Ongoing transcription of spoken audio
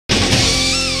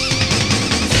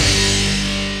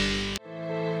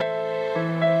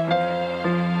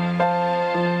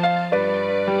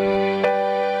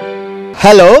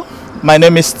Hello, my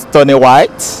name is Tony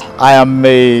White. I am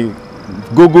a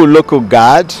Google local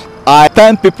guide. I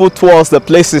send people towards the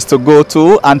places to go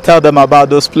to and tell them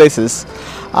about those places.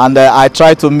 And I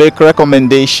try to make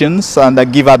recommendations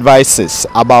and give advices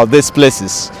about these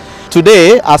places.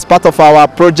 Today, as part of our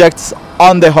projects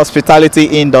on the hospitality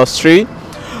industry,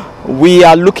 we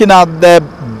are looking at the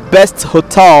best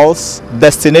hotels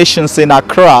destinations in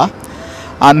Accra.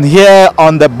 And here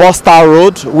on the Buster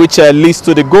Road, which leads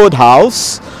to the Gold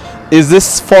House, is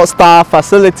this 4-star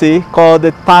facility called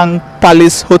the Tang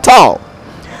Palace Hotel.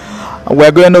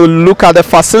 We're going to look at the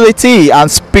facility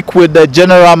and speak with the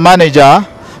general manager,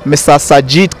 Mr.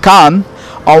 Sajid Khan,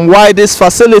 on why this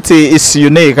facility is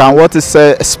unique and what is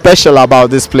special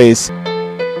about this place.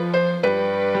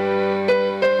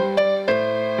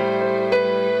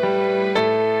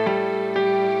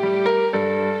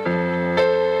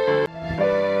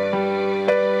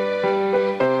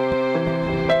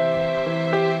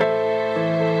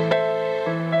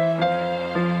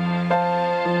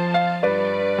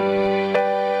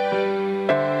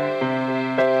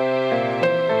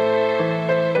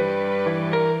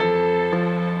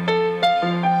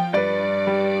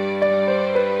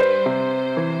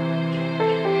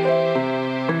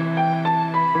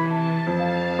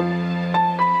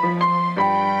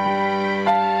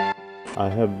 I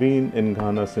have been in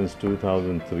Ghana since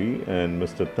 2003, and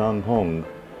Mr. Tang Hong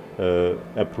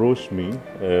approached me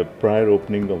prior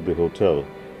opening of the hotel,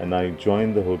 and I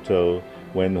joined the hotel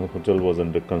when the hotel was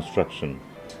under construction.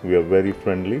 We are very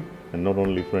friendly, and not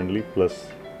only friendly, plus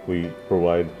we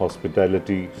provide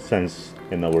hospitality sense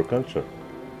in our culture.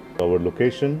 Our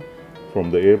location from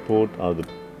the airport or the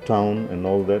town and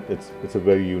all that, it's a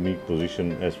very unique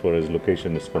position as far as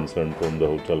location is concerned from the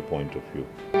hotel point of view.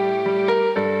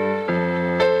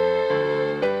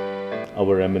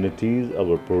 Our amenities,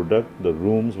 our product, the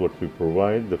rooms, what we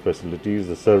provide, the facilities,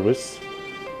 the service,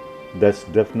 that's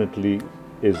definitely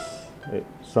is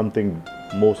something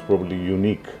most probably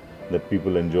unique that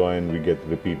people enjoy and we get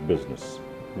repeat business.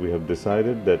 We have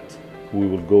decided that we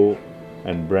will go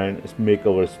and make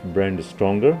our brand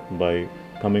stronger by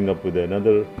coming up with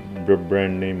another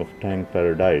brand name of Tang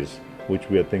Paradise, which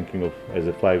we are thinking of as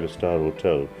a 5-star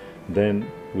hotel.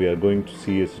 Then we are going to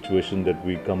see a situation that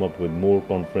we come up with more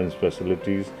conference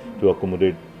facilities to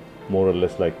accommodate more or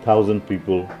less like 1,000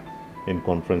 people in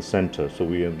conference center. So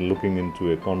we are looking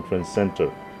into a conference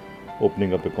center,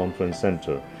 opening up a conference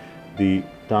center. The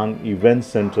Tang Event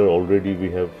Center, already we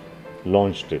have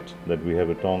launched it, that we have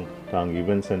a Tang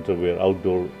Event Center where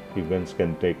outdoor events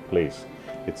can take place.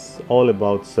 It's all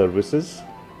about services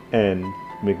and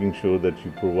making sure that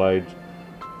you provide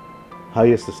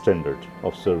highest standard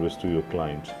of service to your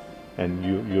client. And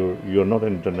you're not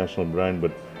an international brand,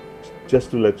 but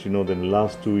just to let you know that in the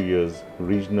last 2 years,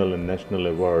 regional and national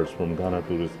awards from Ghana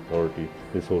Tourist Authority,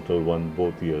 this hotel won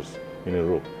both years in a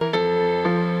row.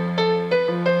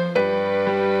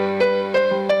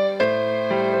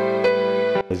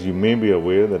 As you may be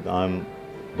aware that I'm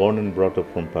born and brought up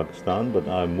from Pakistan, but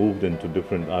I moved into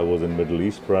I was in Middle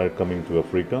East prior coming to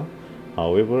Africa.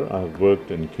 However, I have worked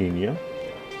in Kenya,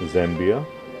 Zambia,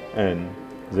 and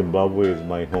Zimbabwe is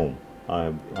my home.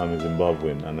 I'm a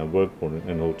Zimbabwean, and I work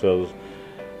in hotels,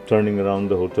 turning around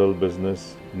the hotel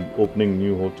business, opening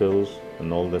new hotels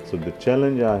and all that. So the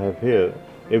challenge I have here,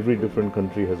 every different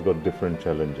country has got different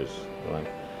challenges,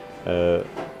 right?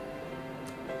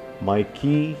 My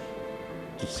key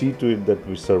to see to it that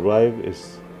we survive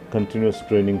is continuous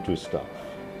training to staff.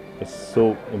 It's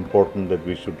so important that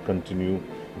we should continue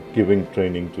giving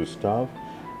training to staff.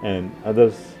 And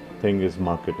other thing is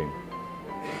marketing.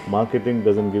 Marketing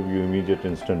doesn't give you immediate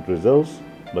instant results,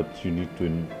 but you need to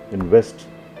invest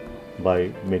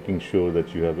by making sure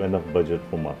that you have enough budget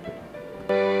for marketing.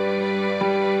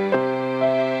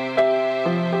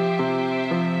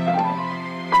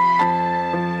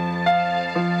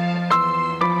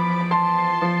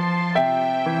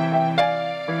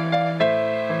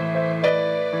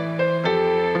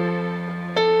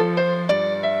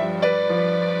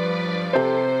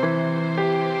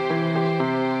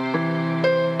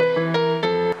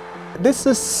 This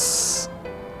is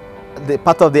the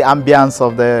part of the ambience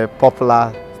of the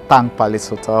popular Tang Palace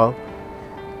Hotel,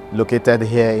 located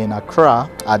here in Accra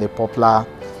at the popular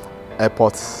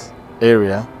airport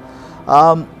area.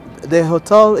 The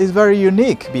hotel is very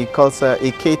unique because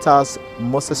it caters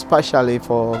most especially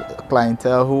for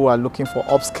clientele who are looking for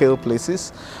upscale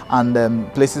places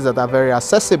and places that are very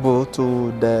accessible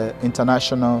to the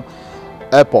international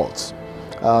airports.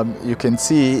 You can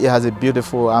see it has a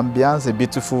beautiful ambience, a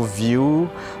beautiful view.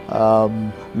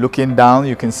 Looking down,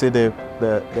 you can see the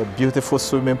beautiful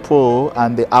swimming pool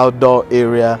and the outdoor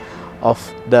area of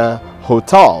the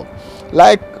hotel.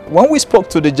 Like when we spoke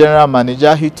to the general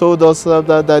manager, he told us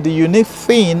that the unique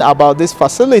thing about this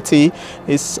facility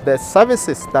is the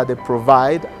services that they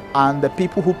provide and the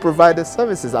people who provide the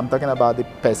services. I'm talking about the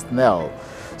personnel.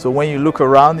 So when you look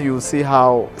around, you see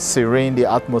how serene the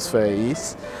atmosphere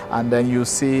is, and then you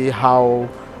see how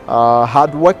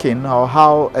hardworking or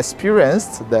how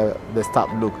experienced the staff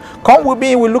look. Come with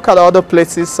me, we look at other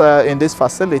places in this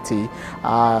facility,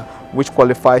 which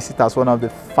qualifies it as one of the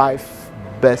 5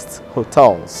 best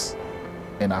hotels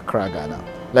in Accra, Ghana.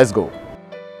 Let's go.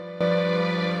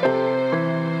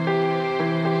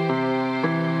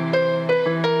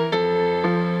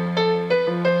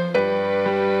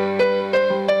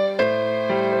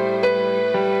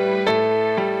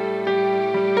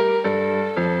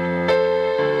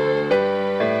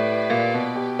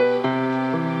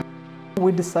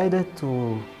 We decided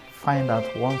to find out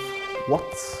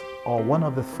one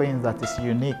of the things that is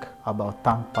unique about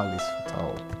Tang Palace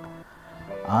Hotel.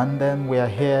 And then we are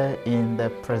here in the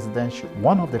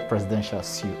one of the presidential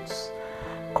suites.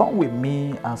 Come with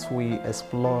me as we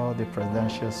explore the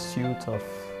presidential suite of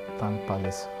Tang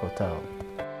Palace Hotel.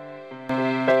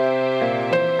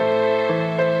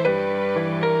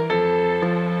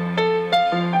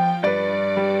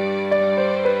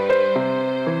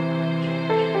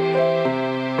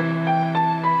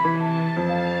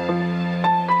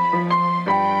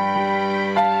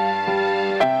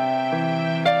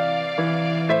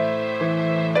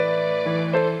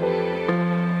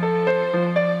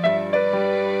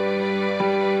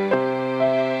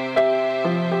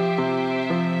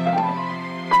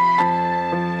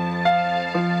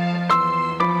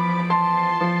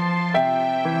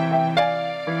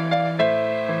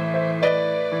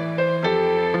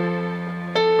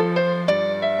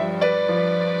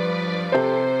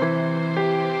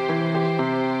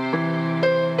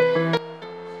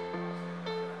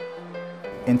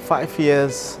 In 5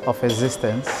 years of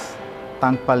existence,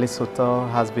 Tang Palace Hotel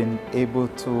has been able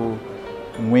to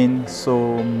win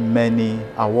so many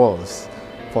awards.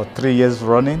 For 3 years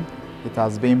running, it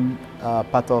has been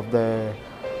part of the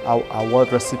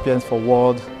award recipients for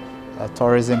World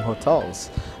Tourism Hotels.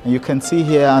 And you can see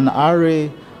here an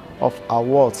array of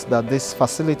awards that this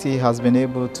facility has been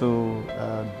able to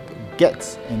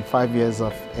get in 5 years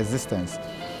of existence.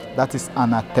 That is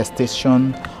an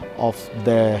attestation of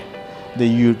the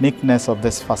uniqueness of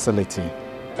this facility.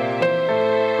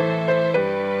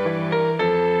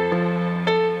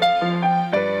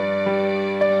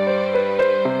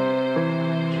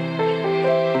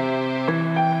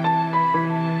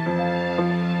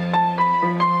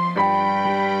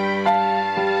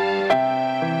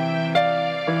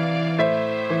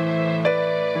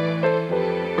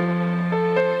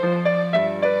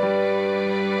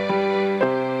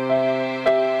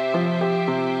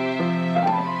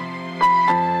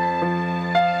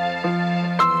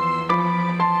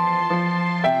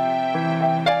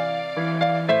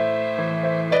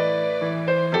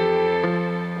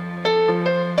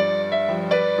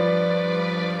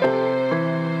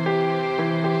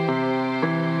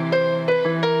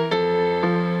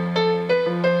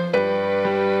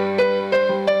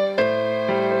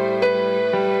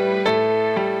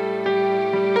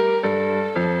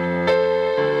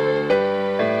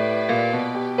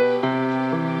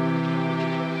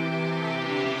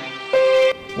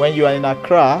 When you are in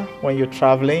Accra, when you're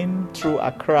traveling through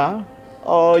Accra,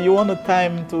 or you want a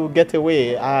time to get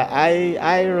away,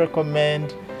 I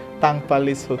recommend Tang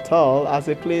Palace Hotel as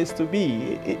a place to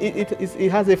be.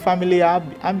 It has a family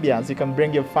ambience. You can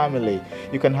bring your family.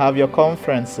 You can have your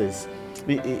conferences.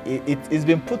 It's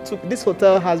been this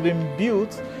hotel has been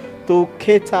built to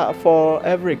cater for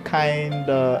every kind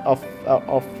of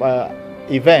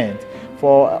event,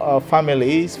 for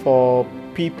families, for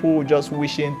people just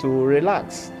wishing to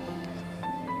relax.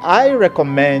 I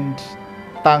recommend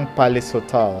Tang Palace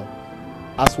Hotel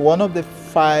as one of the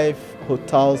 5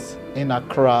 hotels in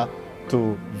Accra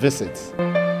to visit.